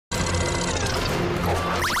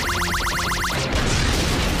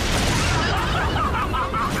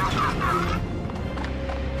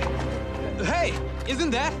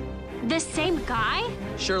The same guy?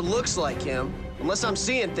 Sure looks like him, unless I'm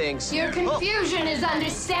seeing things. Your confusion is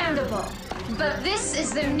understandable. But this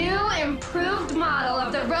is the new, improved model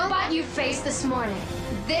of the robot you faced this morning.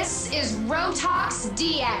 This is Rotox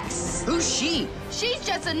DX. Who's she? She's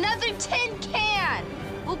just another tin can!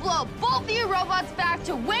 We'll blow both of you robots back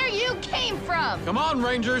to where you came from! Come on,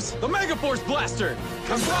 Rangers! The Megaforce Blaster!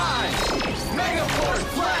 Combine!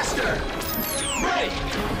 Megaforce Blaster! Ready!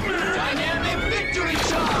 Dynamic victory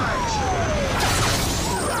charge!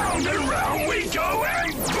 Round and round we go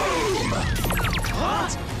and boom!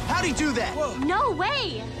 What? How'd he do that? Whoa. No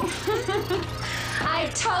way! I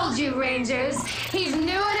told you, Rangers. He's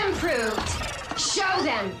new and improved. Show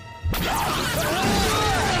them.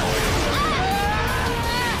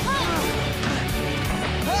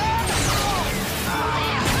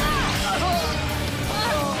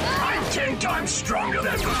 I'm 10 times stronger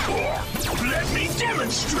than before. Let me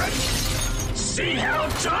demonstrate. See how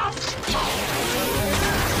tough?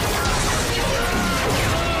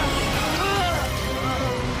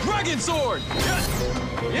 Dragon Sword!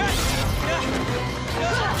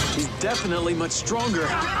 She's definitely much stronger.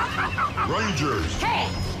 Rangers! Hey!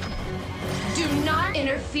 Do not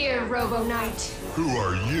interfere, Robo Knight. Who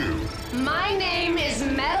are you? My name is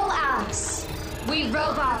Metal Alice. We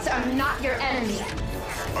robots are not your enemy.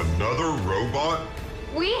 Another robot?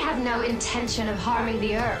 We have no intention of harming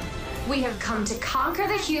the Earth. We have come to conquer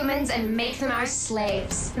the humans and make them our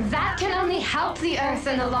slaves. That can only help the Earth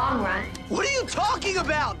in the long run. What are you talking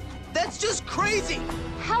about? That's just crazy!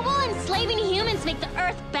 How will enslaving humans make the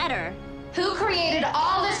Earth better? Who created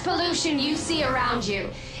all this pollution you see around you?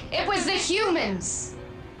 It was the humans.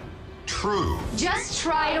 True. Just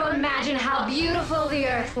try to imagine how beautiful the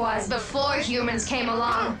Earth was before humans came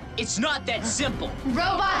along. It's not that simple.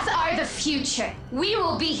 Robots are the future. We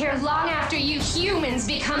will be here long after you humans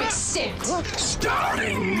become extinct.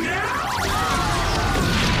 Starting now!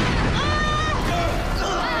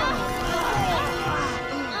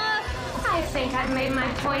 I think I've made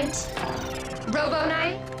my point. Robo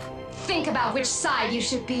Knight, think about which side you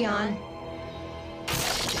should be on.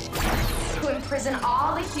 To imprison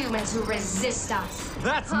all the humans who resist us.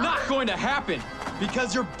 That's not going to happen,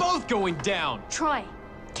 because you're both going down. Troy,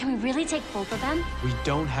 can we really take both of them? We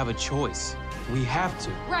don't have a choice. We have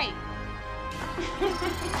to. Right.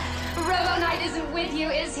 Robo Knight isn't with you,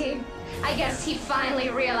 is he? I guess he finally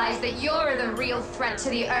realized that you're the real threat to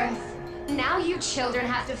the Earth. Now you children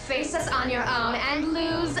have to face us on your own and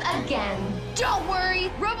lose again. Don't worry,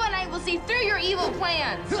 Robo Knight will see through your evil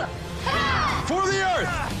plans. For the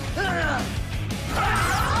Earth!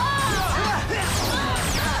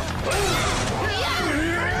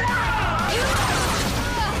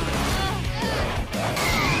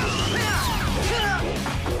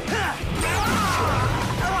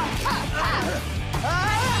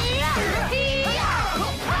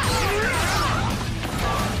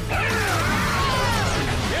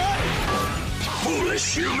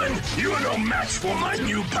 Foolish human, you are no match for my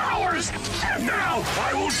new powers, and now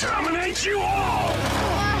I will dominate you all!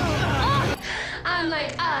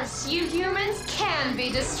 Unlike us, you humans can be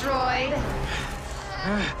destroyed.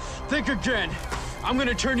 Think again. I'm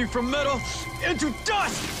gonna turn you from metal into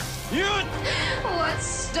dust! What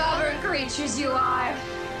stubborn creatures you are.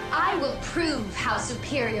 I will prove how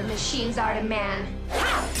superior machines are to man.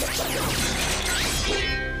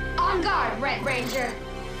 On guard, Red Ranger.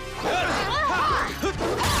 On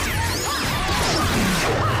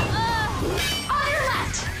your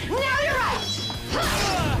left! Now your right!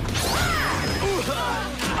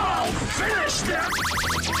 I'll finish them!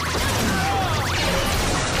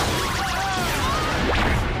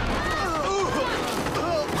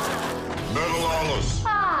 Metal Alice.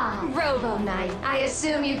 Ah, Robo Knight. I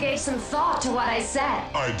assume you gave some thought to what I said.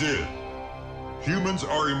 I did. Humans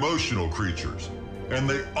are emotional creatures, and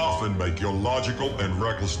they often make illogical and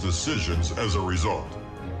reckless decisions as a result.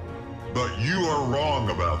 But you are wrong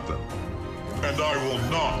about them, and I will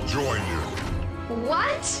not join you.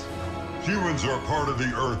 What? Humans are part of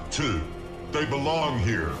the Earth too. They belong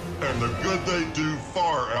here, and the good they do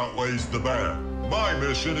far outweighs the bad. My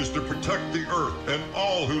mission is to protect the Earth and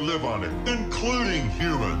all who live on it, including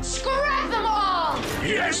humans. Scrap them all!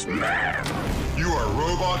 Yes, ma'am! You are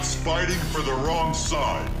robots fighting for the wrong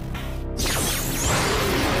side.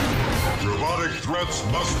 Robotic threats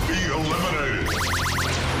must be eliminated.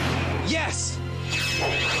 Yes!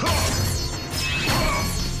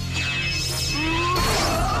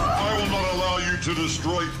 I will not allow you to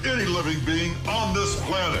destroy any living being on this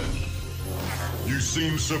planet. You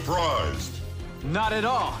seem surprised. Not at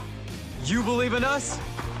all. You believe in us,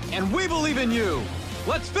 and we believe in you.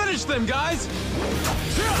 Let's finish them, guys!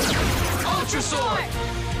 Ultra Sword!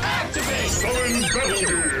 Activate! Summon Battle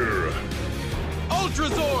Gear! Ultra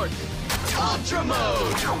Zord! Ultra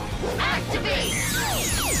mode! Activate!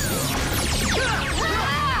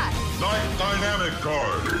 Night Dynamic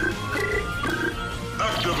card.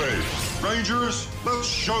 Activate. Rangers, let's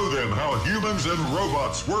show them how humans and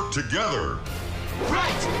robots work together.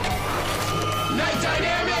 Right! Night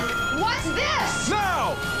Dynamic! What's this?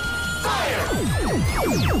 Now!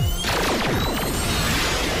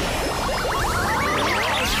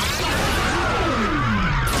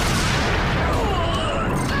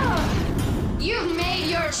 You've made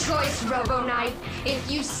your choice, Robo Knight. If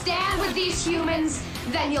you stand with these humans,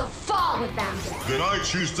 then you'll fall with them. Then I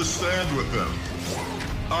choose to stand with them.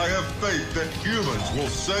 I have faith that humans will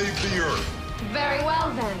save the Earth. Very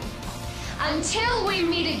well, then. Until we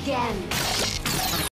meet again.